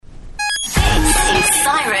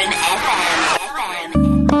Siren FM.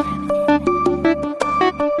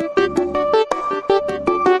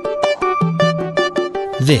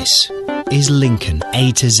 This is Lincoln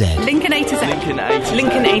A to Z. Lincoln A to Z. Lincoln A to Z.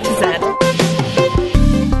 Lincoln A to Z.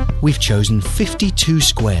 We've chosen 52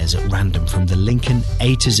 squares at random from the Lincoln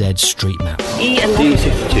A to Z street map. E11.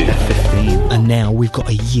 D52, 15. And now we've got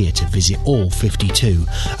a year to visit all 52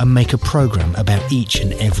 and make a programme about each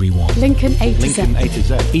and every one. Lincoln A to Lincoln A Z.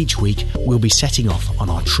 to Z. Each week, we'll be setting off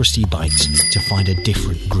on our trusty bikes to find a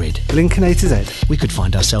different grid. Lincoln A to Z. We could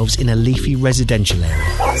find ourselves in a leafy residential area,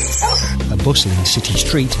 a bustling city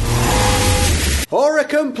street, Or a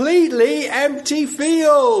completely empty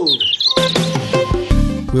field.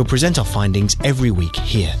 We'll present our findings every week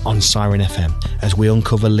here on Siren FM as we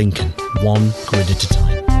uncover Lincoln, one grid at a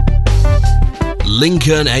time.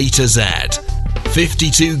 Lincoln A to Z.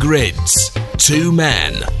 52 grids, 2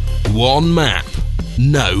 men, 1 map,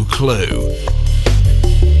 no clue.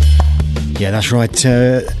 Yeah, that's right.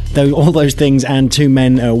 All those things and 2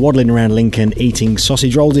 men waddling around Lincoln eating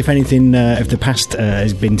sausage rolls, if anything of the past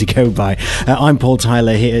has been to go by. I'm Paul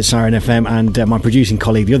Tyler here at Siren FM, and my producing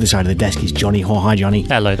colleague the other side of the desk is Johnny Hoare. Hi, Johnny.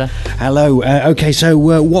 Hello there. Hello. Okay, so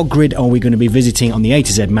what grid are we going to be visiting on the A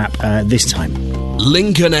to Z map this time?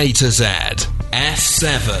 Lincoln A to Z.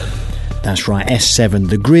 S7. That's right, S7,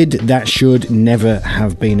 the grid that should never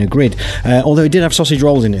have been a grid. Although it did have sausage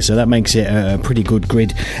rolls in it, so that makes it a pretty good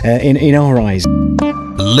grid in our eyes.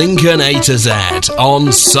 Lincoln A to Z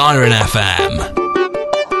on Siren FM.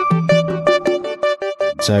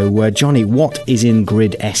 So, Johnny, what is in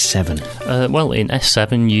grid S7? Well, in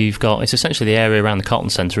S7, you've got, it's essentially the area around the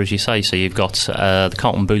Carlton Centre, as you say. So you've got the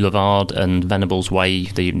Carlton Boulevard and Venables Way,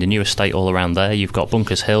 the new estate all around there. You've got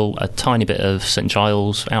Bunkers Hill, a tiny bit of St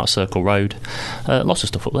Giles, Outer Circle Road. Lots of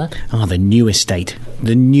stuff up there. Ah, the new estate.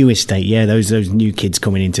 The new estate, yeah, those new kids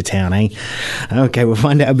coming into town, eh? Okay, we'll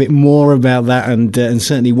find out a bit more about that and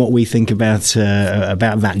certainly what we think about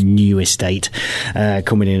that new estate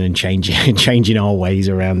coming in and changing our ways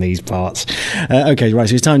around these parts. Okay, right,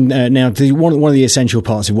 so it's time now to one of the essential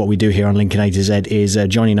parts of what we do here on Lincoln A to Z is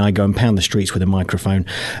Johnny and I go and pound the streets with a microphone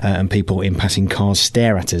and people in passing cars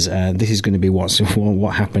stare at us. This is going to be what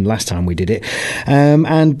happened last time we did it.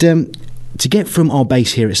 To get from our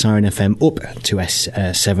base here at Siren FM up to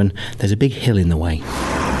S7, there's a big hill in the way.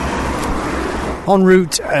 En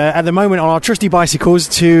route at the moment on our trusty bicycles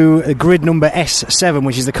to grid number S7,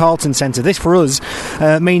 which is the Carlton Centre. This for us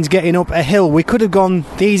means getting up a hill. We could have gone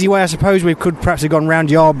the easy way, I suppose. We could perhaps have gone round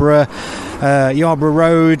Yarborough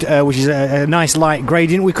Road, which is a nice light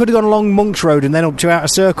gradient. We could have gone along Monks Road and then up to Outer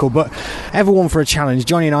Circle, but everyone for a challenge.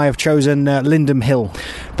 Johnny and I have chosen Lindham Hill.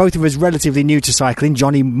 Both of us relatively new to cycling.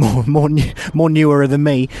 Johnny more newer than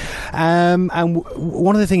me. And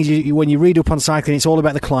one of the things when you read up on cycling, it's all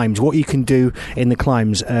about the climbs, what you can do in the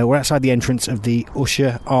climbs. We're outside the entrance of the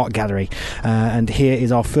Usher Art Gallery, and here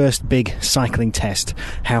is our first big cycling test,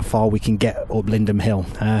 how far we can get up Lindham Hill.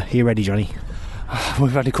 Are you ready, Johnny?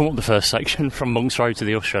 We've only come up the first section from Monks Road to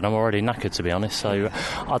the Usher, and I'm already knackered, to be honest, so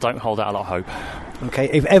I don't hold out a lot of hope. Okay,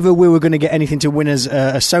 if ever we were going to get anything to win us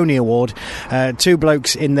a Sony Award, 2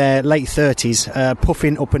 blokes in their late 30s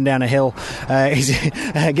puffing up and down a hill,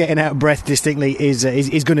 getting out of breath distinctly is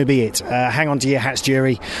going to be it. Hang on to your hats,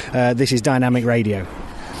 jury. This is Dynamic Radio.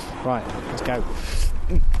 Right, let's go.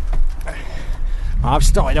 I've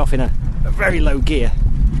started off in a very low gear.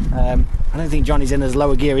 I don't think Johnny's in as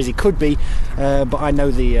low a gear as he could be, but I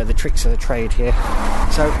know the tricks of the trade here.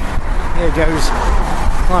 So here it goes,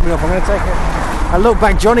 climbing up. I'm going to take a look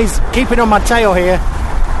back. Johnny's keeping on my tail here.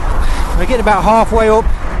 We're getting about halfway up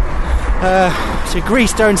to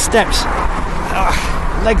Greystone Steps.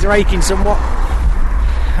 Legs are aching somewhat.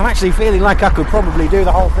 I'm actually feeling like I could probably do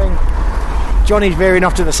the whole thing. Johnny's veering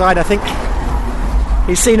off to the side. I think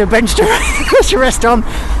he's seen a bench to rest on.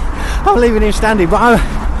 I'm leaving him standing, but I'm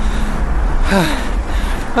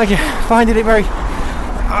finding it very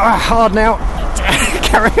hard now to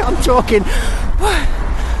carry on talking.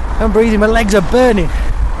 I'm breathing, my legs are burning.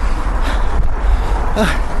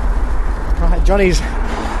 Right, Johnny's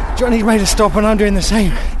made a stop and I'm doing the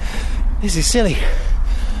same. This is silly.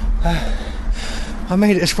 I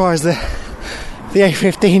made it as far as the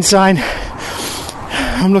A15 sign.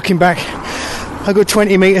 I'm looking back. I got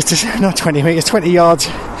 20 yards.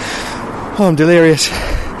 Oh, I'm delirious.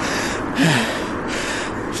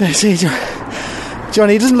 See,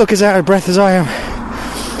 Johnny doesn't look as out of breath as I am.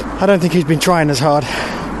 I don't think he's been trying as hard.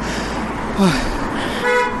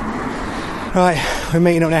 Right, we're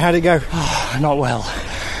meeting up now. How'd it go? Oh, not well.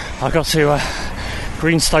 I got to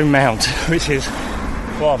Greenstone Mount, which is,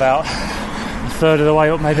 what, about a third of the way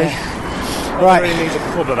up, maybe? Right. It really needs a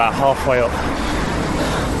club about halfway up.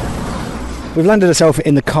 We've landed ourselves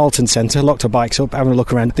in the Carlton Centre, locked our bikes up, having a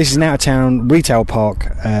look around. This is an out-of-town retail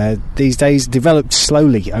park. These days, developed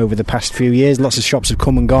slowly over the past few years. Lots of shops have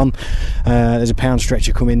come and gone. There's a pound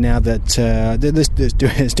stretcher coming now that's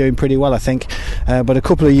doing pretty well, I think. But a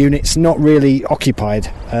couple of units not really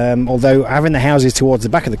occupied. Although having the houses towards the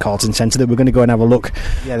back of the Carlton Centre, that we're going to go and have a look.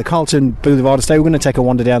 Yeah, the Carlton Boulevard estate. We're going to take a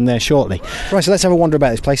wander down there shortly. Right, so let's have a wander about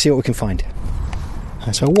this place, see what we can find.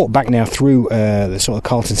 So I walk back now through the sort of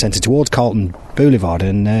Carlton Centre towards Carlton Boulevard,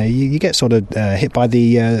 and you get sort of hit by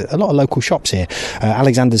a lot of local shops here.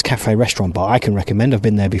 Alexander's Cafe Restaurant Bar, I can recommend. I've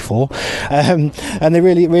been there before, and they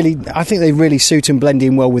really, I think they really suit and blend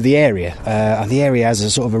in well with the area. The area has a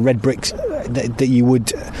sort of a red brick that you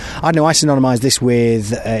would, I don't know, I synonymise this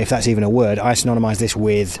with, if that's even a word, I synonymise this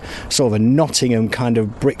with sort of a Nottingham kind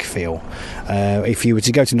of brick feel. If you were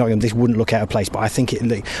to go to Nottingham, this wouldn't look out of place, but I think it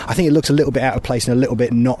looks a little bit out of place and a little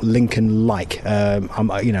bit not Lincoln-like. I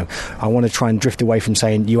want to try and drift away from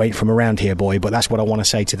saying you ain't from around here, boy, but that's what I want to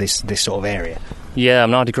say to this sort of area. Yeah,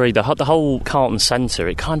 I'd agree. The whole Carlton Centre,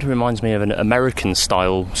 it kind of reminds me of an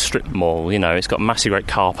American-style strip mall. You know, it's got a massive great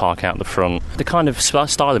car park out the front. The kind of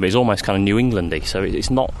style of it is almost kind of New Englandy, so it's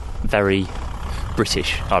not very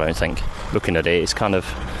British, I don't think. Looking at it, it's kind of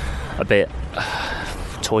a bit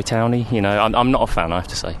Toy Towny. You know, I'm not a fan, I have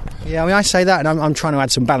to say. Yeah, I mean, I say that, and I'm trying to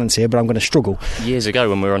add some balance here, but I'm going to struggle. Years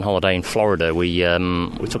ago, when we were on holiday in Florida, we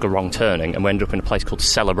took a wrong turning and we ended up in a place called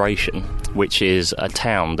Celebration, which is a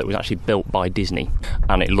town that was actually built by Disney,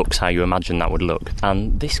 and it looks how you imagine that would look.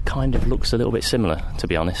 And this kind of looks a little bit similar, to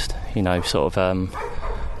be honest. You know, sort of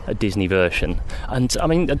a Disney version. And I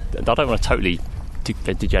mean, I don't want to totally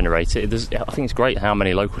degenerate it. I think it's great how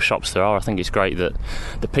many local shops there are. I think it's great that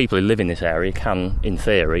the people who live in this area can, in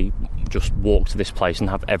theory, just walk to this place and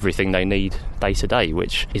have everything they need day to day,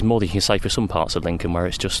 which is more than you can say for some parts of Lincoln, where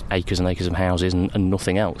it's just acres and acres of houses and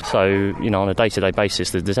nothing else. So, you know, on a day-to-day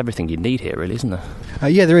basis, there's everything you need here, really, isn't there?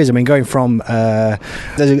 Yeah, there is. I mean, going from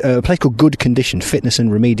there's a place called Good Condition Fitness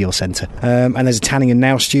and Remedial Centre, and there's a tanning and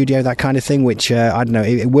nail studio, that kind of thing, which I don't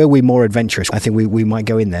know, were we more adventurous, I think we might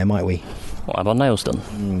go in there, might we? What, have our nails done?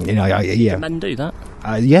 You know, yeah. Do men do that?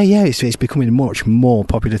 Yeah, it's becoming a much more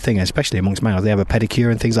popular thing, especially amongst males. They have a pedicure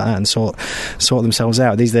and things like that and sort themselves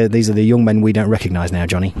out. These are the young men we don't recognise now,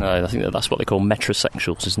 Johnny. No, I think that's what they call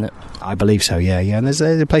metrosexuals, isn't it? I believe so, yeah. And there's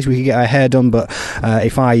a place we could get our hair done, but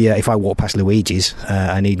if I walk past Luigi's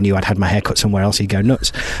and he knew I'd had my hair cut somewhere else, he'd go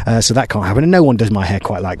nuts. So that can't happen, and no one does my hair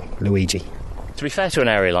quite like Luigi. To be fair to an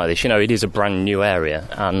area like this, you know, it is a brand new area,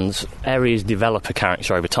 and areas develop a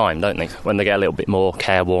character over time, don't they? When they get a little bit more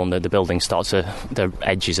careworn, the buildings their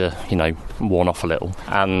edges are, you know, worn off a little,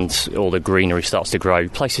 and all the greenery starts to grow.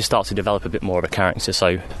 Places start to develop a bit more of a character.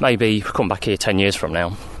 So maybe if we come back here 10 years from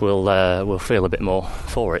now, we'll feel a bit more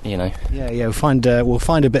for it, you know. Yeah, we'll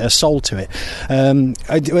find a bit of soul to it.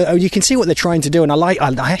 You can see what they're trying to do, and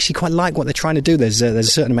I actually quite like what they're trying to do. There's a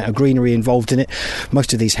certain amount of greenery involved in it.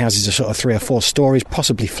 Most of these houses are sort of 3 or 4 stories,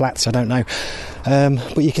 possibly flats, I don't know.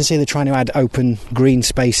 But you can see they're trying to add open green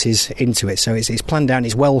spaces into it, so it's planned out and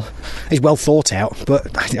it's well thought out.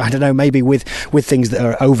 But I don't know, maybe with things that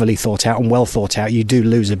are overly thought out and well thought out, you do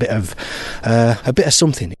lose a bit of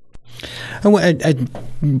something.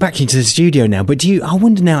 And back into the studio now, but I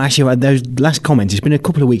wonder now, actually, about those last comments. It's been a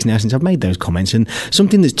couple of weeks now since I've made those comments, and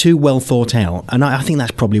something that's too well thought out, and I think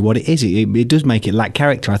that's probably what it is. It does make it lack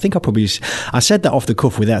character. I think I said that off the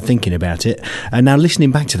cuff without thinking about it, and now listening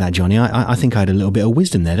back to that, Johnny, I think I had a little bit of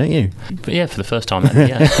wisdom there, don't you? But yeah, for the first time ever,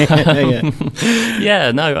 yeah.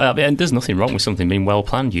 Yeah, no, I mean, there's nothing wrong with something being well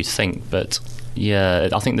planned, you'd think, but yeah,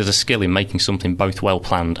 I think there's a skill in making something both well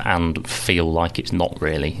planned and feel like it's not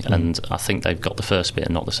really, and I think they've got the first bit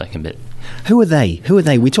and not the second bit. Who are they?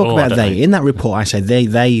 We talk about they. In that report I said they.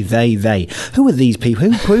 Who are these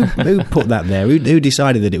people? Who put that there? Who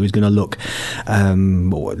decided that it was going to look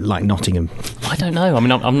like Nottingham? I don't know. I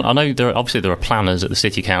mean, I know there are planners at the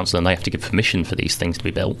City Council and they have to give permission for these things to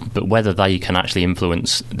be built, but whether they can actually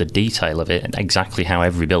influence the detail of it and exactly how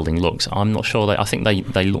every building looks, I'm not sure. I think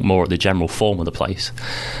they look more at the general form of the place,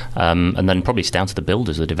 and then probably it's down to the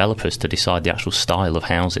builders, the developers, to decide the actual style of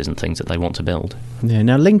houses and things that they want to build. Yeah.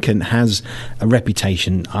 Now Lincoln has a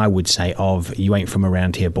reputation, I would say, of you ain't from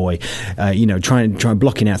around here, boy. Trying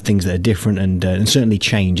blocking out things that are different and certainly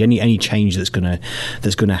change. Any change that's gonna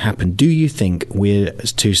happen. Do you think we're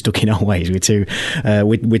too stuck in our ways? We're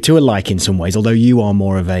too alike in some ways. Although you are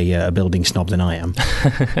more of a building snob than I am.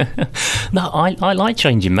 No, I like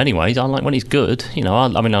change in many ways. I like when it's good. You know,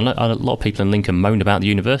 I mean, I know a lot of people in Lincoln moaned about the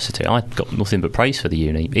university. I got nothing but praise for the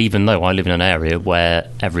uni, even though I live in an area where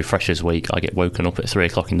every Freshers' Week I get woken up at 3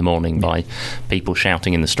 o'clock in the morning by people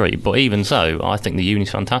shouting in the street. But even so, I think the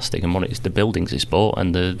uni's fantastic, and the buildings it's brought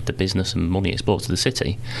and the business and money it's brought to the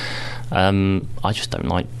city. I just don't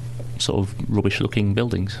like sort of rubbish-looking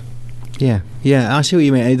buildings. Yeah, I see what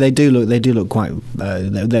you mean. They do look quite.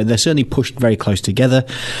 They're certainly pushed very close together,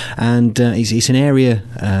 and it's an area.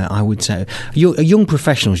 I would say young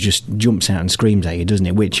professionals just jumps out and screams at you, doesn't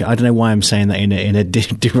it? Which I don't know why I'm saying that in a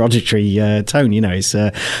derogatory tone. You know, it's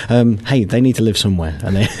hey, they need to live somewhere,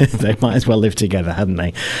 and they might as well live together, hadn't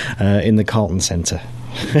they? In the Carlton Centre.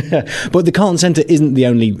 But the Carlton Centre isn't the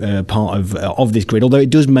only part of this grid, although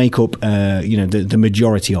it does make up the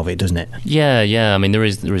majority of it, doesn't it? Yeah. I mean, there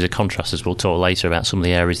is a contrast, as we'll talk later, about some of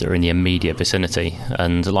the areas that are in the immediate vicinity,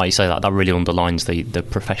 and like you say, that really underlines the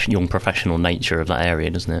young professional nature of that area,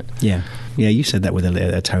 doesn't it? Yeah. You said that with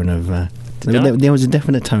a tone of. There was a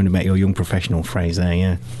definite tone about your young professional phrase there,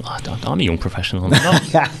 yeah. I'm a young professional, I'm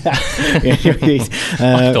not. I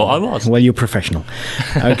thought I was. Well, you're professional.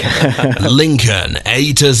 Okay. Lincoln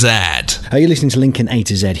A to Z. You're listening to Lincoln A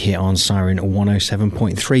to Z here on Siren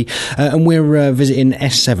 107.3, and we're visiting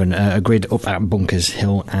S7, a grid up at Bunkers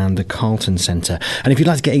Hill and the Carlton Centre. And if you'd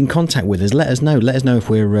like to get in contact with us, let us know. Let us know if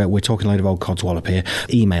we're talking a load of old codswallop here.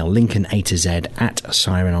 Email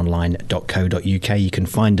lincolnatoz@sirenonline.co.uk. You can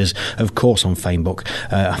find us, of course, on Facebook.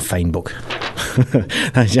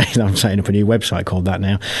 I'm setting up a new website called that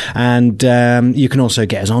now. And you can also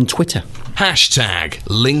get us on Twitter. Hashtag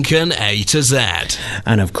Lincoln A to Z.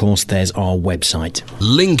 And of course, there's our website.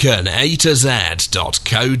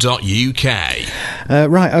 lincolnatoz.co.uk.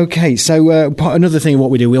 Right, okay. So another thing of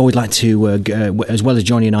what we do, we always like to, as well as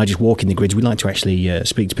Johnny and I just walking the grids, we like to actually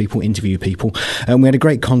speak to people, interview people. And we had a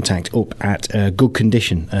great contact up at Good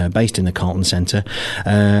Condition, based in the Carlton Centre.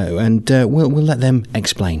 And we'll let them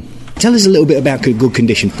explain. Tell us a little bit about Good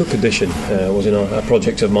Condition. Good Condition was a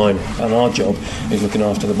project of mine, and our job is looking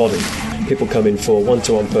after the body. People come in for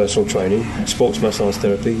one-to-one personal training, sports massage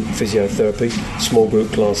therapy, physiotherapy, small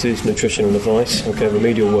group classes, nutritional advice,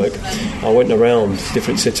 remedial work. I went around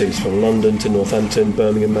different cities from London to Northampton,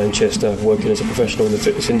 Birmingham, Manchester, working as a professional in the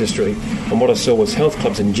fitness industry. And what I saw was health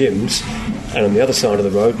clubs and gyms, and on the other side of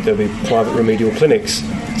the road there'll be private remedial clinics.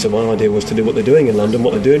 So my idea was to do what they're doing in London,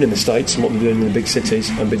 what they're doing in the States, and what they're doing in the big cities,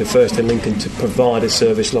 and be the first in Lincoln to provide a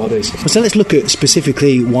service like this. So let's look at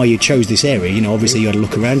specifically why you chose this area. You know, obviously you had a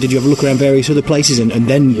look around. Did you have a look around various other places and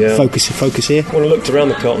then focus here? When I looked around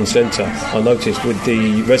the Carlton Centre, I noticed with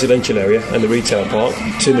the residential area and the retail park,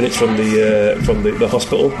 2 minutes from the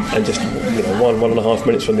hospital, and just 1.5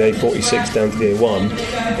 minutes from the A46 down to the A1,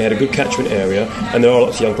 they had a good catchment area, and there are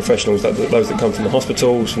lots of young professionals, those that come from the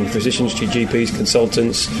hospitals, from physicians to GPs,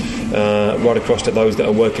 consultants, right across to those that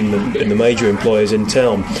are working in the major employers in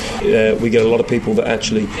town. We get a lot of people that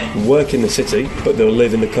actually work in the city, but they'll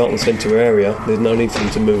live in the Carlton Centre area. There's no need for them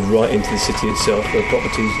to move right into the city itself, where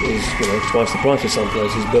property is twice the price of some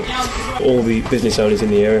places. But all the business owners in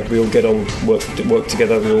the area, we all get on, work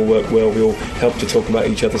together, we all work well, we all help to talk about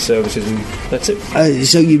each other's services, and that's it.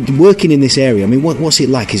 So you're working in this area. I mean, what's it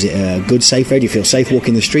like? Is it a good, safe area? Do you feel safe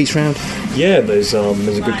walking the streets round? Yeah, there's a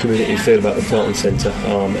good community feel about the Carlton Centre.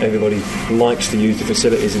 Everybody likes to use the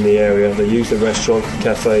facilities in the area. They use the restaurant,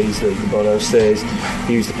 cafes, the bar downstairs,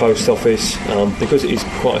 they use the post office. Because it is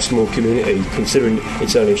quite a small community, considering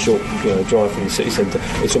it's only a short drive from the city centre,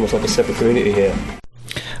 it's almost like a separate community here.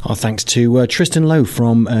 Our thanks to Tristan Lowe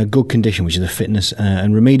from Good Condition, which is a fitness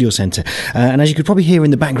and remedial centre. And as you could probably hear in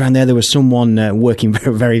the background there was someone working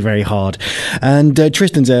very, very, very hard. And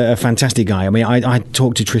Tristan's a fantastic guy. I mean, I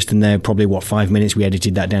talked to Tristan there probably, 5 minutes? We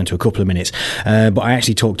edited that down to a couple of minutes. But I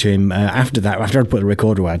actually talked to him after that. After I'd put the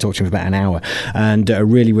recorder away, I talked to him for about an hour. And a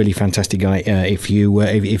really, really fantastic guy. If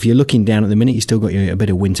you're looking down at the minute, you still got a bit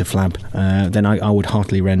of winter flab, then I would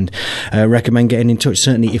heartily recommend getting in touch.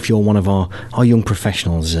 Certainly if you're one of our young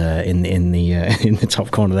professionals in the top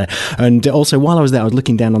corner there. And also, while I was there, I was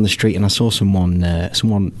looking down on the street and I saw someone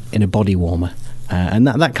in a body warmer. And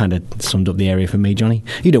that kind of summed up the area for me, Johnny.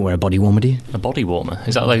 You don't wear a body warmer, do you? A body warmer?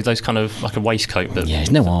 Is that those kind of like a waistcoat? But yeah,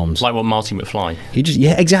 it's no arms. Like what Marty McFly?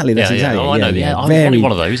 Exactly. That's exactly. Oh, I know. Yeah, I wanted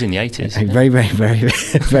one of those in the 80s. Very, very, very,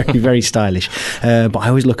 very, very stylish. But I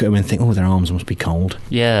always look at them and think, their arms must be cold.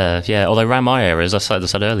 Yeah. Although around my area, as I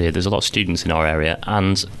said earlier, there's a lot of students in our area,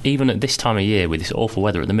 and even at this time of year, with this awful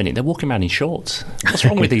weather at the minute, they're walking around in shorts. What's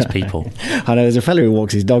wrong with these people? I know there's a fellow who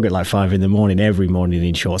walks his dog at 5 a.m. every morning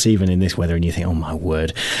in shorts, even in this weather, and you think, oh my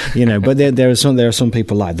word, But there are some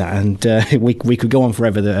people like that, and we could go on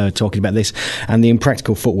forever talking about this and the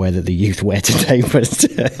impractical footwear that the youth wear today.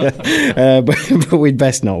 But we'd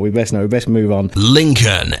best not. We'd best move on.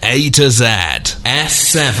 Lincoln A to Z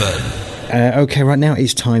S7. Okay, right now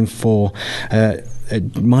it's time for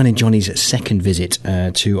mine and Johnny's second visit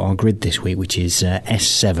to our grid this week, which is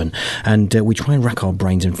S7, and we try and rack our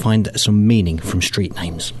brains and find some meaning from street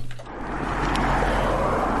names.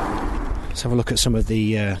 Let's have a look at some of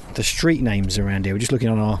the street names around here. We're just looking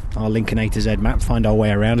on our Lincoln A to Z map, find our way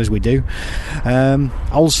around as we do.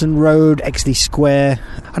 Olsen Road, Exley Square.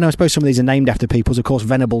 I suppose some of these are named after peoples. Of course,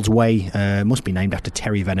 Venables Way must be named after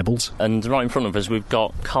Terry Venables. And right in front of us, we've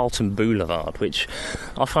got Carlton Boulevard, which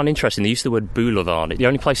I find interesting. They use the word boulevard. The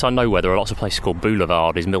only place I know where there are lots of places called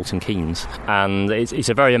boulevard is Milton Keynes. And it's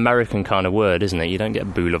a very American kind of word, isn't it? You don't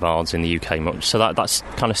get boulevards in the UK much. So that's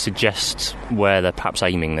kind of suggests where they're perhaps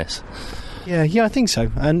aiming this. Yeah, I think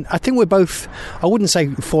so. And I think we're both, I wouldn't say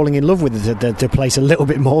falling in love with the place a little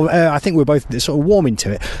bit more. I think we're both sort of warming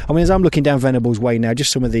to it. As I'm looking down Venables Way now,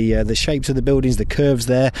 just some of the shapes of the buildings, the curves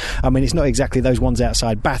there. It's not exactly those ones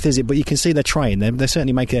outside Bath, is it? But you can see they're trying them. They're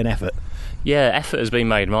certainly making an effort. Yeah, effort has been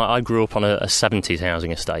made. I grew up on a 70s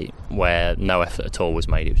housing estate where no effort at all was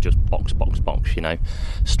made. It was just box,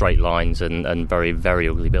 straight lines and very, very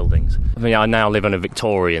ugly buildings. I now live in a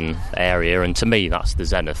Victorian area, and to me that's the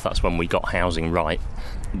zenith. That's when we got housing right.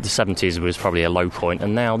 The 70s was probably a low point,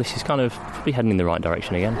 and now this is kind of probably heading in the right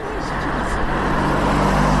direction again.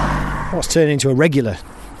 What's turning into a regular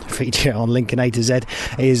feature on Lincoln A to Z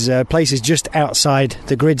is places just outside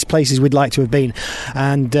the grids, places we'd like to have been,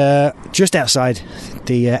 and just outside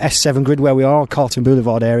the S7 grid where we are, Carlton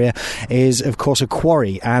Boulevard area, is of course a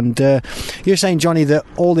quarry. And you're saying, Johnny, that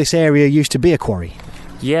all this area used to be a quarry?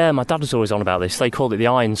 Yeah, my dad was always on about this. They called it the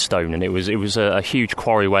Ironstone, and it was a huge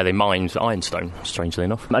quarry where they mined ironstone, strangely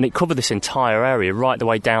enough. And it covered this entire area, right the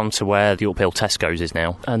way down to where the uphill Tesco's is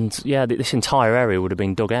now. And yeah, this entire area would have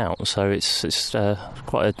been dug out, so it's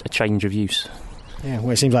quite a change of use. Yeah,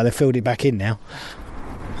 well, it seems like they've filled it back in now.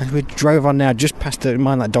 And we drove on now, just past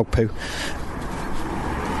mind that dog poo.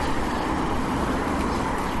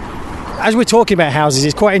 As we're talking about houses,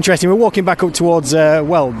 it's quite interesting. We're walking back up towards,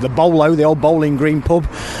 the Bolo, the old Bowling Green pub.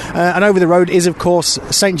 And over the road is, of course,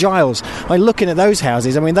 St Giles. Looking at those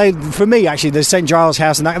houses, for me, actually, the St Giles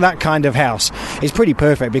house and that kind of house is pretty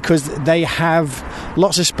perfect because they have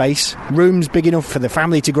lots of space, rooms big enough for the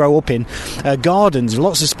family to grow up in, gardens,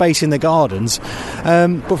 lots of space in the gardens.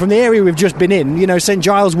 But from the area we've just been in, St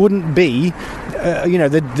Giles wouldn't be,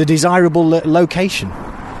 the desirable location.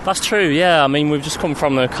 That's true, yeah. We've just come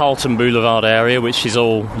from the Carlton Boulevard area, which is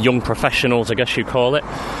all young professionals, I guess you'd call it.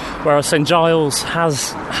 Whereas St Giles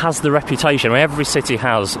has the reputation. Every city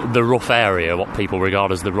has the rough area, what people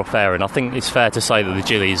regard as the rough area. And I think it's fair to say that the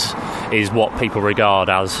Gillies is what people regard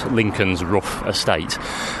as Lincoln's rough estate.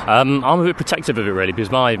 I'm a bit protective of it, really,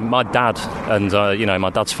 because my dad and, my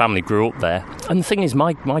dad's family grew up there. And the thing is,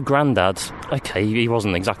 my granddad, okay, he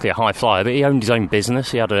wasn't exactly a high flyer, but he owned his own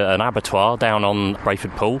business. He had an abattoir down on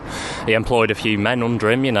Brayford Pool. He employed a few men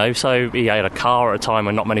under him, so he had a car at a time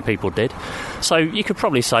when not many people did. So you could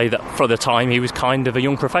probably say that for the time he was kind of a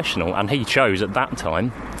young professional, and he chose at that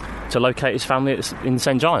time to locate his family in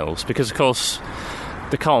St Giles because, of course,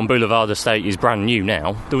 the Carlton Boulevard estate is brand new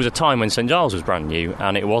now. There was a time when St Giles was brand new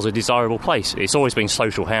and it was a desirable place. It's always been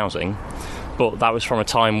social housing, but that was from a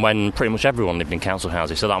time when pretty much everyone lived in council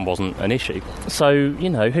houses, so that wasn't an issue. So,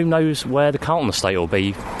 who knows where the Carlton estate will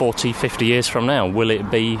be 40, 50 years from now? Will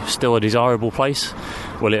it be still a desirable place?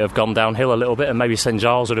 Will it have gone downhill a little bit and maybe St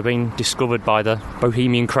Giles would have been discovered by the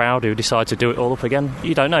bohemian crowd who decide to do it all up again?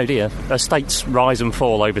 You don't know, do you? Estates rise and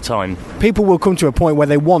fall over time. People will come to a point where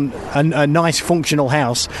they want a nice functional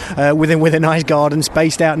house with a nice garden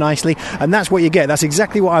spaced out nicely, and that's what you get. That's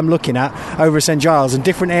exactly what I'm looking at over at St Giles, and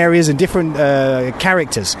different areas and different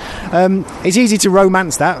characters. It's easy to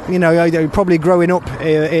romance that. Probably growing up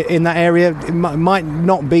in that area might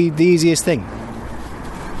not be the easiest thing.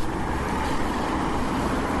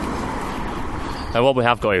 Now, what we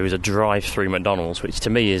have got here is a drive-through McDonald's, which to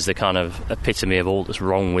me is the kind of epitome of all that's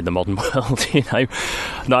wrong with the modern world,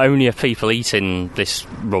 Not only are people eating this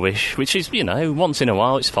rubbish, which is, once in a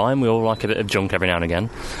while it's fine, we all like a bit of junk every now and again,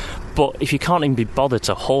 but if you can't even be bothered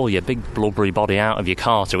to haul your big blubbery body out of your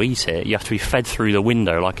car to eat it, you have to be fed through the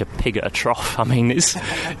window like a pig at a trough.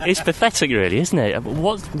 It's pathetic, really, isn't it?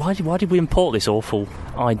 Why did we import this awful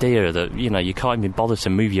idea that, you can't even bother to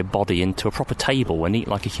move your body into a proper table and eat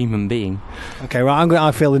like a human being. Okay, right.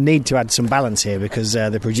 I feel the need to add some balance here because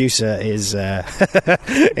the producer is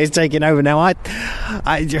is taking over now. I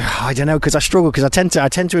don't know, because I struggle, because I tend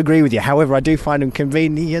to agree with you. However, I do find them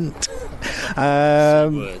convenient.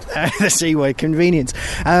 The C word, convenience.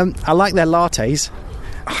 I like their lattes.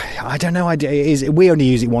 I don't know. We only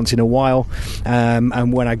use it once in a while,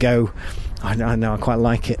 and when I go, I know I quite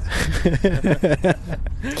like it.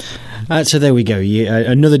 So there we go.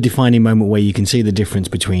 Another defining moment where you can see the difference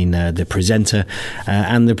between the presenter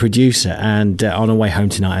and the producer. And on our way home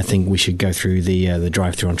tonight, I think we should go through the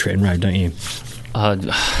drive-through on Tritton Road, don't you? I'd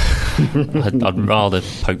rather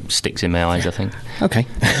poke sticks in my eyes, I think. Okay.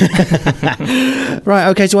 Right,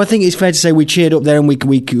 okay, so I think it's fair to say we cheered up there, and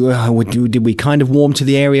did we kind of warm to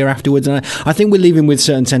the area afterwards? And I think we're leaving with a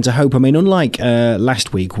certain sense of hope. I mean, unlike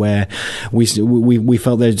last week, where we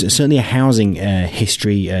felt there's certainly a housing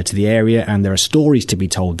history to the area, and there are stories to be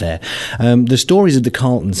told there. The stories of the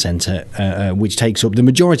Carlton Centre, which takes up the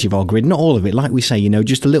majority of our grid, not all of it, like we say,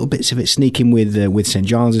 just a little bits of it sneaking with St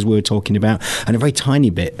Giles, as we were talking about, and a very tiny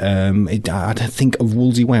bit. I don't think of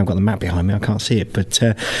Wolsey Way. I've got the map behind me. I can't see it, but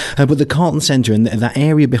the Carlton Centre and that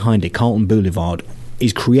area behind it, Carlton Boulevard,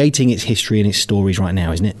 is creating its history and its stories right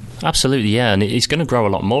now, isn't it? Absolutely, yeah, and it's going to grow a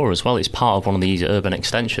lot more as well. It's part of one of these urban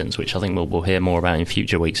extensions, which I think we'll hear more about in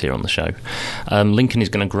future weeks here on the show. Lincoln is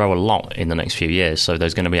going to grow a lot in the next few years, so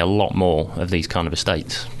there's going to be a lot more of these kind of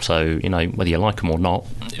estates. So, whether you like them or not,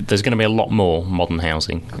 there's going to be a lot more modern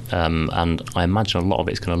housing, and I imagine a lot of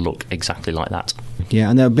it's going to look exactly like that. Yeah,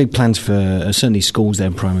 and there are big plans for certainly schools there,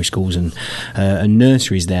 primary schools and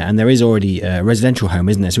nurseries there, and there is already a residential home,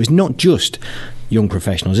 isn't there? So it's not just young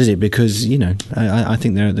professionals, is it? Because I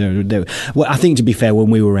think there. Well, I think, to be fair, when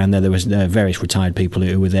we were around there was various retired people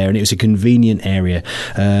who were there, and it was a convenient area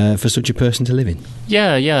for such a person to live in.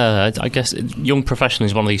 Yeah. I guess young professional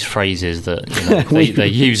is one of these phrases that they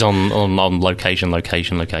use on location,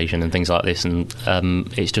 and things like this, and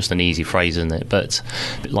it's just an easy phrase, isn't it? But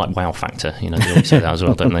a bit like wow factor, they always say that as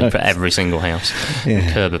well, don't they? For every single house,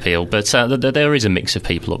 curb appeal. But there is a mix of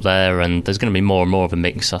people up there, and there's going to be more and more of a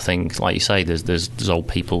mix. I think, like you say, there's old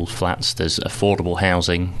people's flats, there's affordable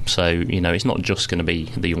housing, so it's not just going to be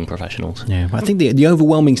the young professionals. Yeah, I think the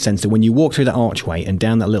overwhelming sense that when you walk through that archway and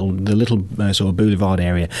down the little sort of boulevard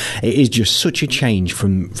area, it is just such a change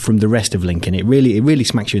from the rest of Lincoln. It really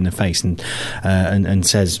smacks you in the face and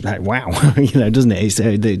says, wow, doesn't it? It's,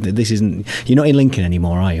 this isn't, you're not in Lincoln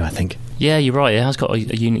anymore, are you? I think. Yeah, you're right. It has got a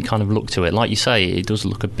unique kind of look to it. Like you say, it does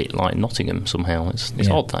look a bit like Nottingham somehow. It's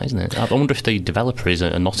odd, that, isn't it? I wonder if the developer is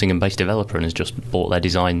a Nottingham-based developer and has just bought their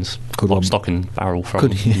designs stock and barrel from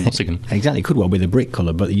Nottingham. Exactly, could well be the brick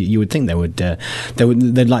colour, but you would think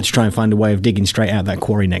they'd like to try and find a way of digging straight out that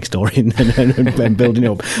quarry next door and building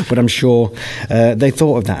up. But I'm sure they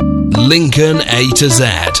thought of that. Lincoln A to Z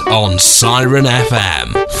on Siren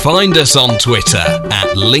FM. Find us on Twitter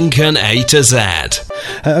at Lincoln A to Z.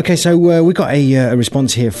 Okay, so we got a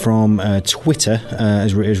response here from Twitter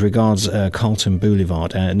as regards Carlton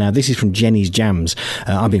Boulevard. Now, this is from Jenny's Jams.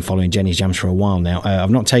 I've been following Jenny's Jams for a while now. I've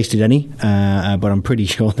not tasted any, but I'm pretty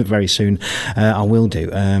sure that very soon I will do.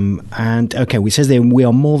 And, okay, we says there we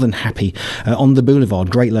are more than happy on the Boulevard.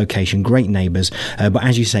 Great location, great neighbours. But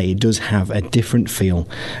as you say, it does have a different feel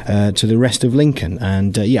to the rest of Lincoln.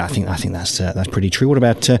 And, I think that's pretty true. What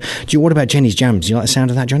about Jenny's Jams? Do you like the sound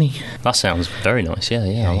of that, Johnny? That sounds very nice. Yeah.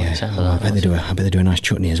 I like the sound of that. I bet they do a nice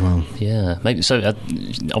chutney as well. Yeah, maybe so.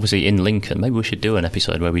 Obviously, in Lincoln, maybe we should do an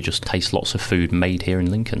episode where we just taste lots of food made here in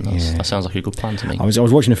Lincoln. That sounds like a good plan to me. I was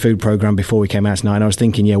watching a food program before we came out tonight, and I was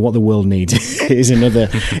thinking, what the world needs is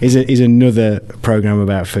another program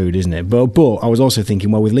about food, isn't it? But I was also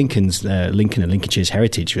thinking, well, with Lincoln and Lincolnshire's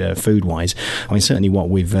heritage, food wise, I mean, certainly what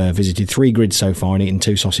we've visited 3 grids so far and eaten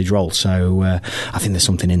 2 sausage rolls. So I think there's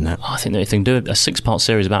something in that. I think that if they can do a 6-part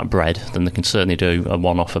series about bread, then they can certainly do a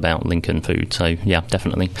one-off about Lincoln food. So yeah,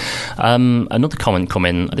 definitely. Another comment come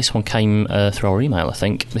in. This one came through our email, I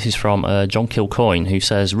think. This is from John Kilcoyne, who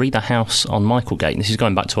says, read the house on Michaelgate. This is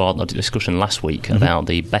going back to our discussion last week about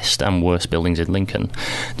the best and worst buildings in Lincoln.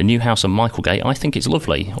 The new house on Michaelgate, I think it's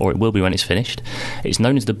lovely, or it will be when it's finished. It's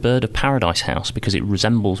known as the Bird of Paradise house because it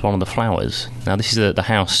resembles one of the flowers. Now, this is the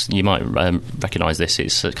house, you might recognise this.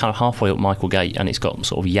 It's kind of halfway up Michaelgate, and it's got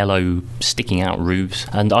sort of yellow sticking out roofs.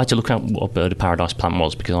 And I had to look out what a Bird of Paradise grass plant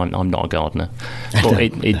was, because I'm not a gardener. But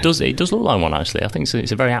it does look like one, actually. I think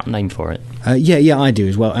it's a very apt name for it. Yeah, I do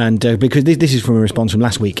as well. And because this is from a response from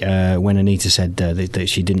last week when Anita said that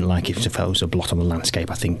she didn't like it. She felt it was a blot on the landscape,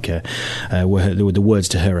 I think, were the words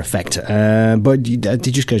to her effect. But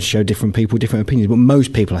it just goes to show different people, different opinions. But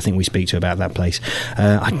most people I think we speak to about that place,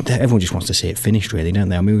 everyone just wants to see it finished, really, don't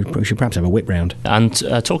they? I mean, we should perhaps have a whip round. And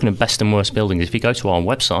talking of best and worst buildings, if you go to our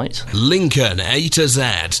website,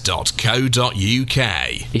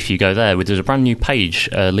 lincoln-a-to-z.co.uk, if you go there, there's a brand new page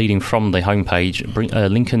leading from the homepage,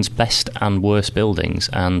 Lincoln's best and worst buildings.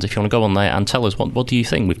 And if you want to go on there and tell us what do you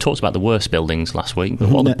think? We've talked about the worst buildings last week, but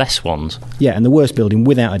what are the best ones? Yeah, and the worst building,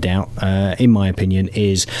 without a doubt, in my opinion,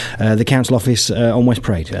 is the council office on West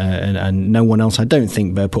Parade, and no one else, I don't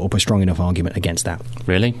think, put up a strong enough argument against that.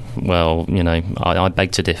 Really? Well, I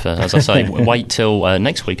beg to differ. As I say, wait till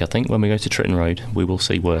next week, I think, when we go to Tritton Road. We will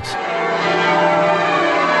see worse.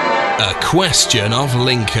 A Question of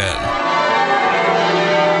Lincoln.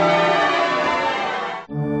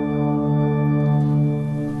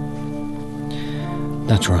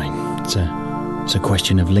 That's right. It's a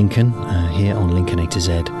Question of Lincoln here on Lincoln A to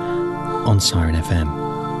Z on Siren FM.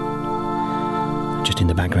 Just in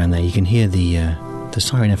the background there, you can hear the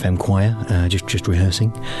Siren FM choir just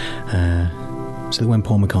rehearsing. So that when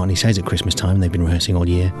Paul McCartney says at Christmas time, they've been rehearsing all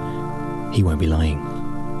year, he won't be lying.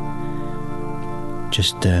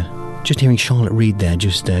 Just hearing Charlotte Reed there,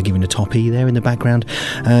 just giving a top E there in the background.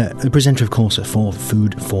 The presenter, of course, for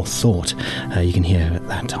Food for Thought. You can hear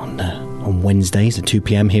that on Wednesdays at 2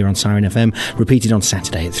 p.m. here on Siren FM, repeated on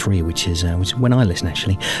Saturday at 3, which is when I listen,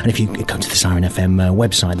 actually. And if you go to the Siren FM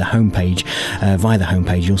website, the homepage, via the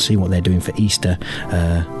homepage, you'll see what they're doing for Easter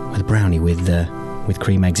with a brownie with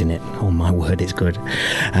cream eggs in it. Oh my word, it's good.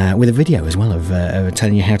 With a video as well of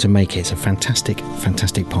telling you how to make it. It's a fantastic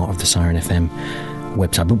part of the Siren FM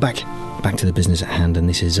website. But back to the business at hand, and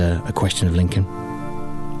this is a Question of Lincoln.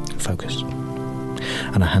 Focus.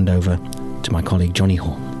 And I hand over to my colleague Johnny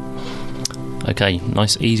Hall. Okay,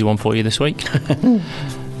 nice easy one for you this week.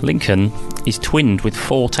 Lincoln is twinned with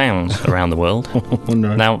 4 towns around the world. Oh,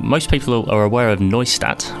 no. Now, most people are aware of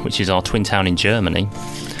Neustadt, which is our twin town in Germany.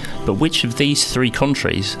 But which of these 3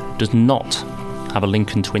 countries does not have a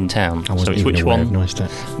Lincoln twin town? I wasn't even aware of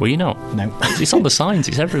Neustadt. Were you not? No. It's on the signs,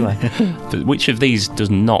 it's everywhere. But which of these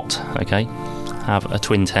does not, have a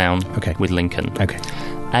twin town with Lincoln? Okay.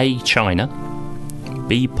 A, China,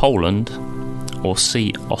 B, Poland, or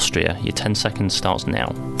C, Austria? Your 10 seconds starts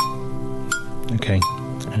now. Okay.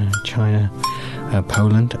 China,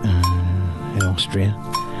 Poland, and Austria.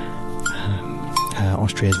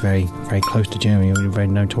 Austria is very, very close to Germany. We're very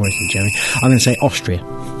notorious in Germany. I'm going to say Austria.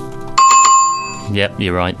 Yep,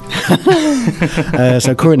 you're right.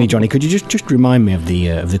 So currently, Johnny, could you just remind me of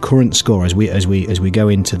the current score as we go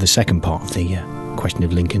into the second part of the Question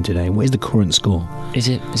of Lincoln today? What is the current score? Is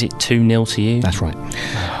it 2-0 to you? That's right.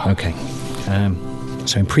 Okay.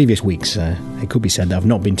 So in previous weeks, it could be said that I've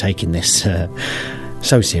not been taking this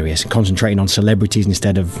so serious, concentrating on celebrities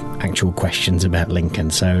instead of actual questions about Lincoln.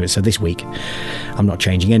 So this week, I'm not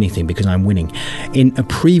changing anything because I'm winning. In a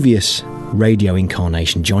previous radio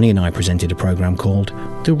incarnation, Johnny and I presented a programme called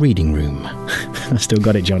The Reading Room. I still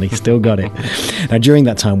got it, Johnny, still got it. Now, during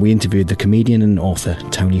that time, we interviewed the comedian and author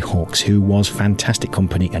Tony Hawks, who was fantastic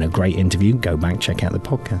company and a great interview. Go back, check out the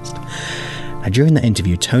podcast. Now, during that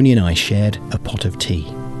interview, Tony and I shared a pot of tea.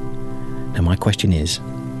 Now, my question is,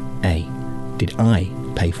 A, did I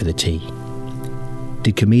pay for the tea?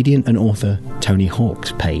 Did comedian and author Tony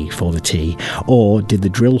Hawks pay for the tea? Or did the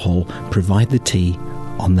drill hall provide the tea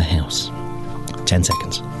on the house? 10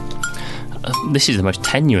 seconds. This is the most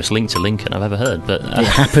tenuous link to Lincoln I've ever heard, but it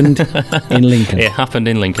happened in Lincoln. It happened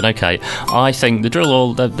in Lincoln. Okay, I think the drill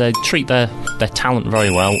hall, they treat their talent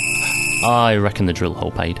very well. I reckon the drill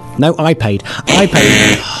hall paid. No, I paid.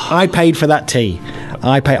 I paid for that tea.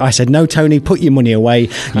 I said, no, Tony, put your money away.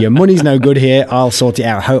 Your money's no good here. I'll sort it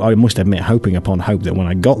out. I must admit, hoping upon hope that when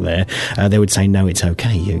I got there, they would say, no, it's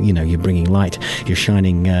okay. You're bringing light. You're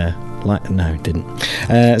shining light. No, it didn't.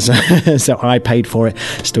 So I paid for it.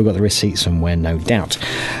 Still got the receipt somewhere, no doubt.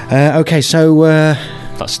 Okay, so...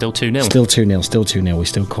 That's still 2-0. Still 2-0. We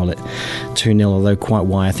still call it 2-0, although quite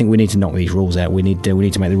why. I think we need to knock these rules out. We need to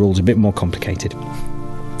make the rules a bit more complicated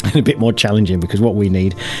and a bit more challenging, because what we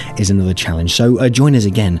need is another challenge. So join us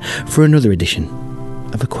again for another edition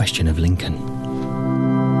of A Question of Lincoln.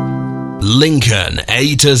 Lincoln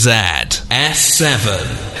A to Z,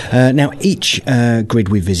 S7. Now, each grid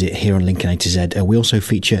we visit here on Lincoln A to Z, we also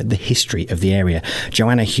feature the history of the area.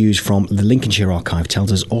 Joanna Hughes from the Lincolnshire Archive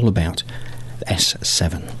tells us all about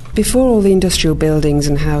S7. Before all the industrial buildings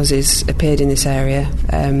and houses appeared in this area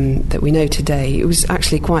that we know today, it was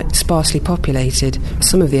actually quite sparsely populated.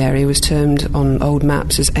 Some of the area was termed on old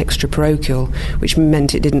maps as extra-parochial, which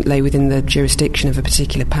meant it didn't lay within the jurisdiction of a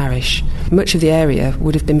particular parish. Much of the area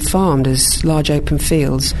would have been farmed as large open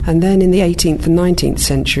fields, and then in the 18th and 19th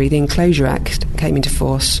century the Enclosure Act came into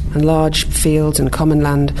force, and large fields and common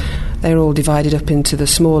land, they were all divided up into the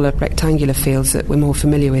smaller rectangular fields that we're more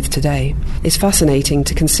familiar with today. It's fascinating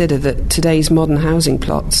to consider that today's modern housing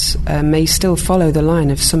plots may still follow the line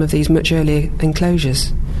of some of these much earlier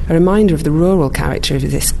enclosures. A reminder of the rural character of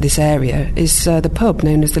this area is the pub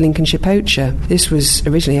known as the Lincolnshire Poacher. This was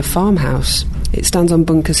originally a farmhouse. It stands on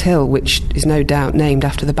Bunkers Hill, which is no doubt named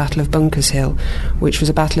after the Battle of Bunkers Hill, which was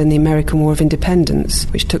a battle in the American War of Independence,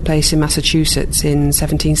 which took place in Massachusetts in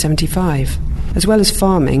 1775. As well as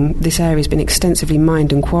farming, this area has been extensively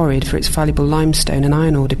mined and quarried for its valuable limestone and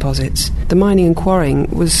iron ore deposits. The mining and quarrying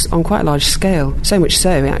was on quite a large scale, so much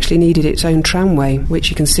so it actually needed its own tramway, which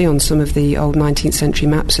you can see on some of the old 19th century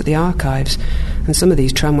maps at the archives, and some of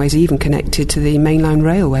these tramways even connected to the mainline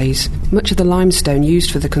railways. Much of the limestone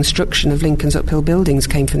used for the construction of Lincoln's uphill buildings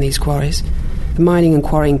came from these quarries. The mining and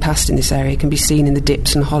quarrying past in this area can be seen in the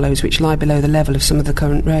dips and hollows which lie below the level of some of the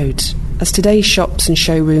current roads. As today's shops and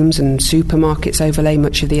showrooms and supermarkets overlay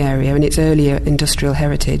much of the area and its earlier industrial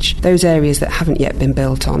heritage, those areas that haven't yet been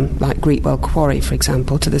built on, like Greetwell Quarry, for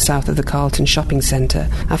example, to the south of the Carlton shopping centre,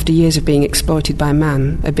 after years of being exploited by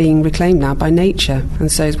man, are being reclaimed now by nature, and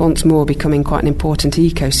so is once more becoming quite an important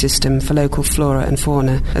ecosystem for local flora and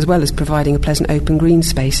fauna, as well as providing a pleasant open green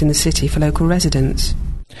space in the city for local residents.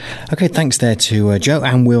 Okay, thanks there to Jo,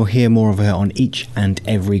 and we'll hear more of her on each and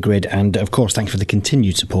every grid. And of course, thanks for the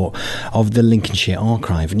continued support of the Lincolnshire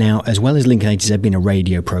Archive. Now, as well as Lincoln A to Z being a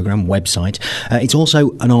radio programme, website, it's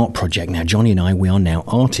also an art project. Now, Johnny and I, we are now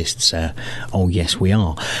artists. Oh, yes, we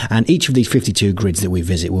are. And each of these 52 grids that we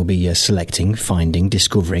visit will be selecting, finding,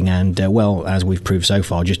 discovering, and, well, as we've proved so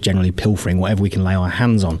far, just generally pilfering whatever we can lay our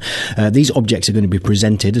hands on. These objects are going to be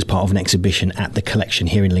presented as part of an exhibition at the Collection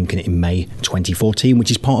here in Lincoln in May 2014, which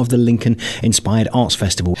is part of the Lincoln Inspired Arts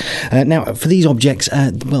Festival. Now, for these objects,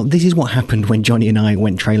 well, this is what happened when Johnny and I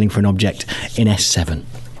went trailing for an object in S7.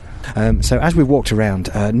 So as we've walked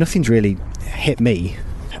around, nothing's really hit me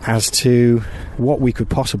as to what we could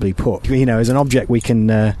possibly put, you know, as an object we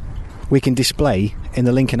can display in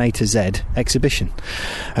the Lincoln A to Z exhibition.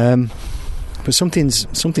 But something's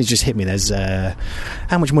just hit me. There's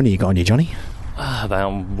how much money you got on you, Johnny?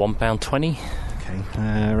 About £1.20.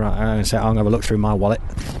 Right, so I'm going to have a look through my wallet.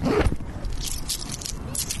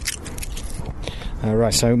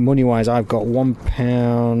 Right, so money-wise, I've got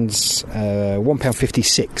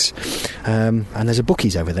 £1.56, and there's a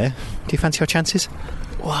bookies over there. Do you fancy your chances?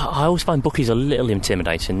 Well, I always find bookies a little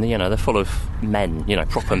intimidating. You know, they're full of men, you know,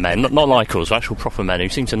 proper men, not like us, actual proper men who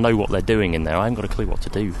seem to know what they're doing in there. I haven't got a clue what to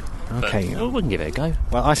do. Okay. But we can give it a go.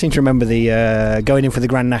 Well, I seem to remember the going in for the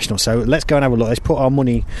Grand National, so let's go and have a look. Let's put our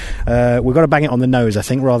money... we've got to bang it on the nose, I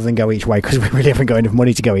think, rather than go each way, because we really haven't got enough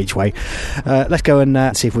money to go each way. Let's go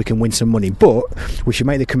and see if we can win some money. But we should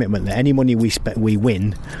make the commitment that any money we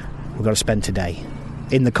win, we've got to spend today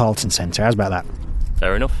in the Carlton Centre. How's about that?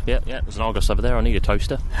 Fair enough. Yeah. There's an Argos over there. I need a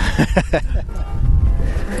toaster.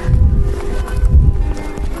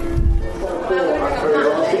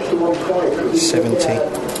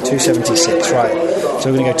 276, right.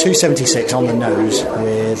 So we're going to go 276 on the nose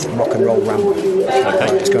with Rock and Roll Ramble.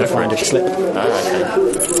 Okay, let's go and find a slip.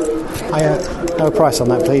 Okay. No price on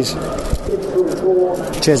that, please.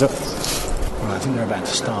 Cheers up. Right, I think we're about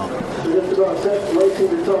to start.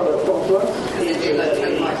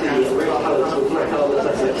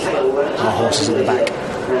 Our horse is at the back.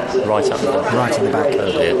 Right at the back. Right in the back.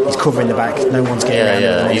 Oh dear. He's covering the back. No one's getting around.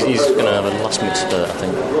 Yeah. He's going to have a last minute spurt, I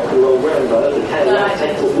think.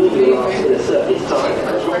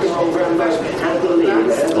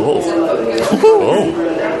 Oh.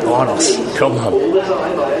 Arnos. Come on.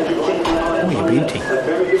 Oh, you beauty.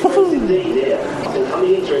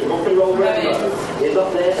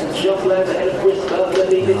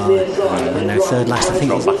 And no third last, I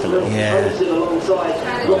think. Drop back a little. Yeah.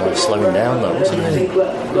 Oh, slowing down though, wasn't he?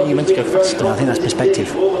 You meant to go faster. No, I think that's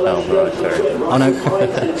perspective. Oh, right, fair enough. Oh, no.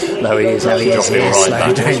 No, he is. No, he is. Dropping right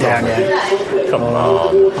back. Slowing down, yeah. Come on.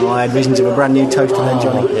 Oh, I had visions of a brand new toaster then,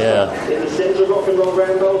 Johnny. Yeah.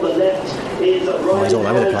 Oh, he's all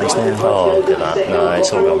over the place now. Oh, look at that. No,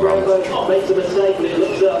 it's all gone wrong.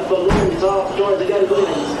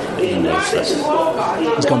 He knows this.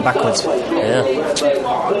 He's gone backwards. Yeah. Rock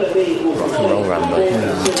and Roll Rambo.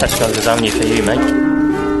 Yeah. Tesco lasagna for you, mate.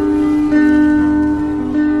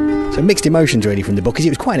 So mixed emotions really from the bookies. It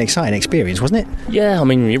was quite an exciting experience, wasn't it? Yeah, I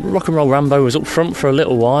mean, Rock and Roll Rambo was up front for a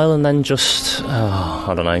little while, and then just,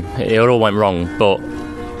 I don't know, it all went wrong, but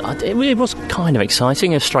it was kind of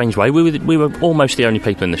exciting in a strange way. We were almost the only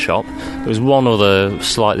people in the shop. There was one other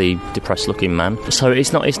slightly depressed-looking man. So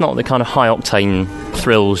it's not the kind of high-octane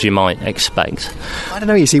thrills you might expect. I don't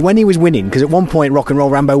know, you see, when he was winning, because at one point Rock and Roll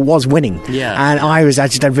Rambo was winning, and I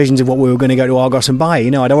just had visions of what we were going to go to Argos and buy.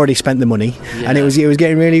 I'd already spent the money, and it was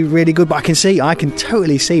getting really, really good. But I can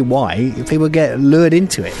totally see why people get lured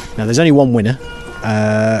into it. Now, there's only one winner.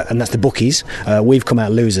 And that's the bookies. We've come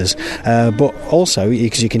out losers, but also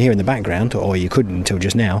because you can hear in the background, or you couldn't until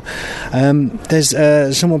just now, there's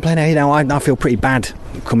someone playing out here now. I feel pretty bad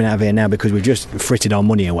coming out of here now because we've just fritted our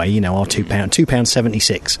money away. Our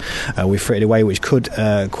 £2.76 we've fritted away, which could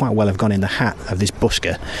quite well have gone in the hat of this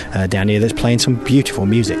busker down here that's playing some beautiful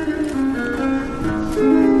music.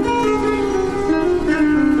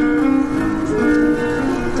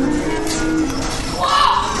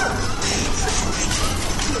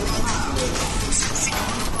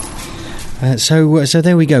 So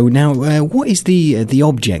there we go. Now, what is the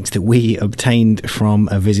object that we obtained from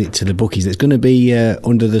a visit to the bookies that's going to be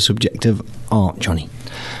under the subject of art, Johnny?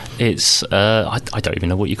 It's I don't even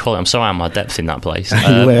know what you call it. I'm so out of my depth in that place.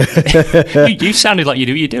 You sounded like you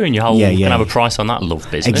do what you do in your whole can have a price on that love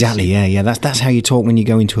business. Exactly, yeah. That's how you talk when you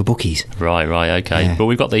go into a bookies. Right, okay. Yeah. But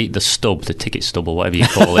we've got the stub, the ticket stub, or whatever you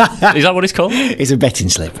call it. Is that what it's called? It's a betting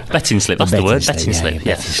slip. Betting slip, that's the word. Betting slip.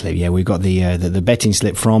 Betting slip. Yeah, we've got the betting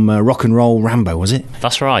slip from Rock and Roll Rambo, was it?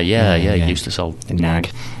 That's right. Yeah. Useless old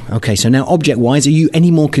nag. Okay, so now object-wise, are you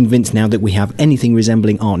any more convinced now that we have anything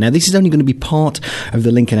resembling art? Now, this is only going to be part of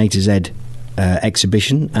the Lincoln A to Z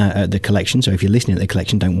exhibition at the collection, so if you're listening at the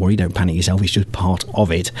collection, don't worry, don't panic yourself, it's just part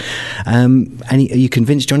of it. And are you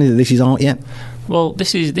convinced, Johnny, that this is art yet? Well,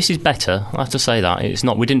 this is better. I have to say that it's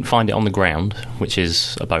not. We didn't find it on the ground, which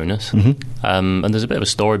is a bonus. Mm-hmm. And there's a bit of a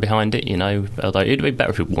story behind it, Although it'd be better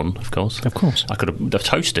if it won, of course. Of course, the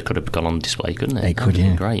toaster could have gone on display, couldn't it? It could,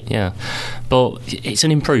 yeah. Great, yeah. But it's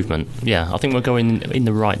an improvement. Yeah, I think we're going in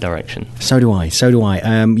the right direction. So do I.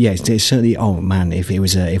 Yeah, it's certainly. Oh man, if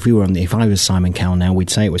I was Simon Cowell now, we'd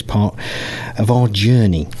say it was part of our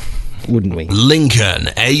journey, wouldn't we? Lincoln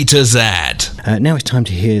A to Z. Now it's time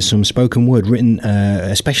to hear some spoken word written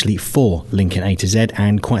especially for Lincoln A to Z,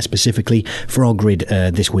 and quite specifically for our grid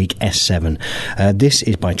this week, S7. This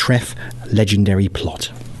is by Treff, Legendary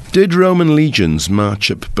Plot. Did Roman legions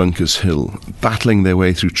march up Bunkers Hill, battling their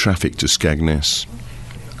way through traffic to Skegness?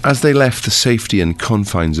 As they left the safety and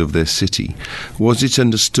confines of their city, was it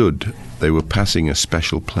understood they were passing a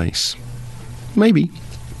special place? Maybe.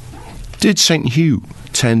 Did St. Hugh,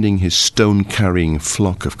 tending his stone-carrying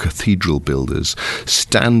flock of cathedral builders,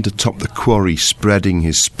 stand atop the quarry spreading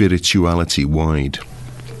his spirituality wide?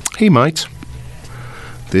 He might.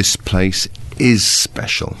 This place is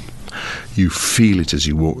special. You feel it as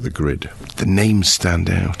you walk the grid. The names stand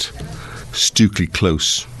out. Stukely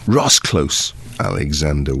Close, Ross Close,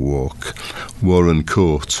 Alexander Walk, Warren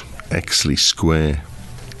Court, Exley Square.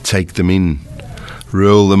 Take them in.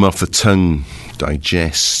 Roll them off the tongue.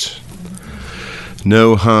 Digest.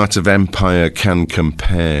 No heart of empire can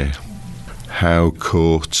compare. Howe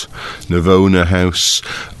Court, Navona House,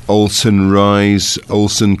 Alton Rise,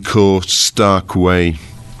 Olsen Court, Stark Way.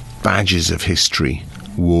 Badges of history,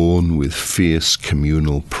 worn with fierce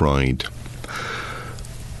communal pride.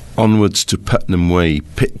 Onwards to Putnam Way,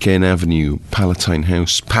 Pitcairn Avenue, Palatine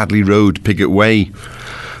House, Padley Road, Piggott Way.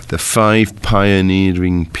 The 5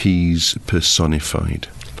 pioneering P's personified.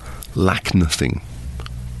 Lack nothing.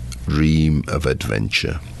 Dream of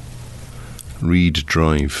adventure. Reed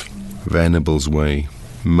Drive, Venables Way,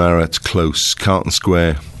 Marratt Close, Carlton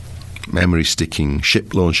Square. Memory sticking,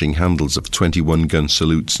 ship launching handles of 21-gun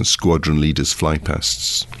salutes and squadron leaders'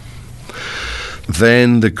 flypasts.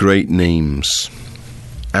 Then the great names.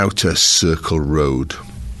 Outer Circle Road,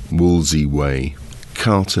 Wolsey Way,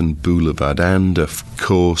 Carlton Boulevard, and of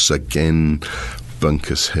course again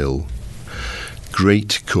Bunkers Hill.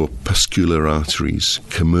 Great corpuscular arteries,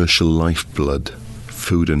 commercial lifeblood,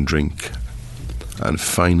 food and drink. And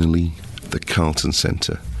finally, the Carlton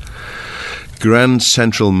Centre. Grand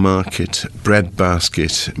Central Market, bread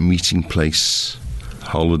basket, meeting place,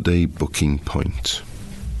 holiday booking point.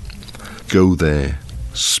 Go there,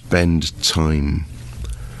 spend time,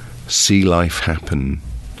 see life happen,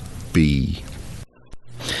 be.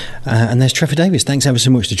 And there's Trevor Davis. Thanks ever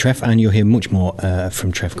so much to Trev, and you'll hear much more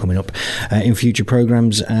from Trev coming up in future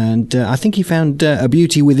programmes. And I think he found a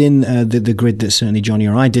beauty within the grid that certainly Johnny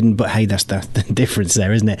or I didn't, but hey, that's the difference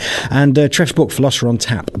there, isn't it? And Trev's book, Philosopher on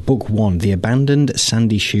Tap, Book 1, The Abandoned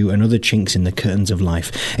Sandy Shoe and Other Chinks in the Curtains of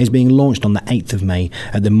Life, is being launched on the 8th of May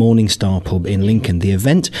at the Morning Star Pub in Lincoln. The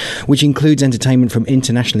event, which includes entertainment from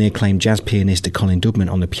internationally acclaimed jazz pianist Colin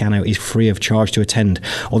Dubman on the piano, is free of charge to attend,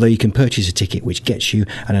 although you can purchase a ticket which gets you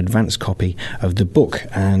an advanced copy of the book,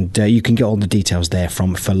 and you can get all the details there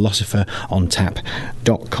from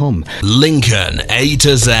philosopherontap.com. Lincoln A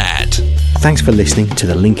to Z. Thanks for listening to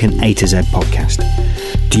the Lincoln A to Z podcast.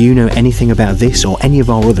 Do you know anything about this or any of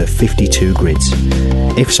our other 52 grids?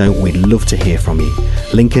 If so, we'd love to hear from you.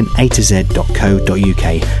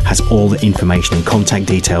 LincolnA2Z.co.uk has all the information and contact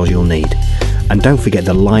details you'll need. And don't forget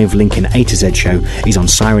the live Lincoln A to Z show is on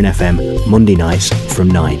Siren FM Monday nights from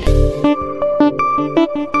 9.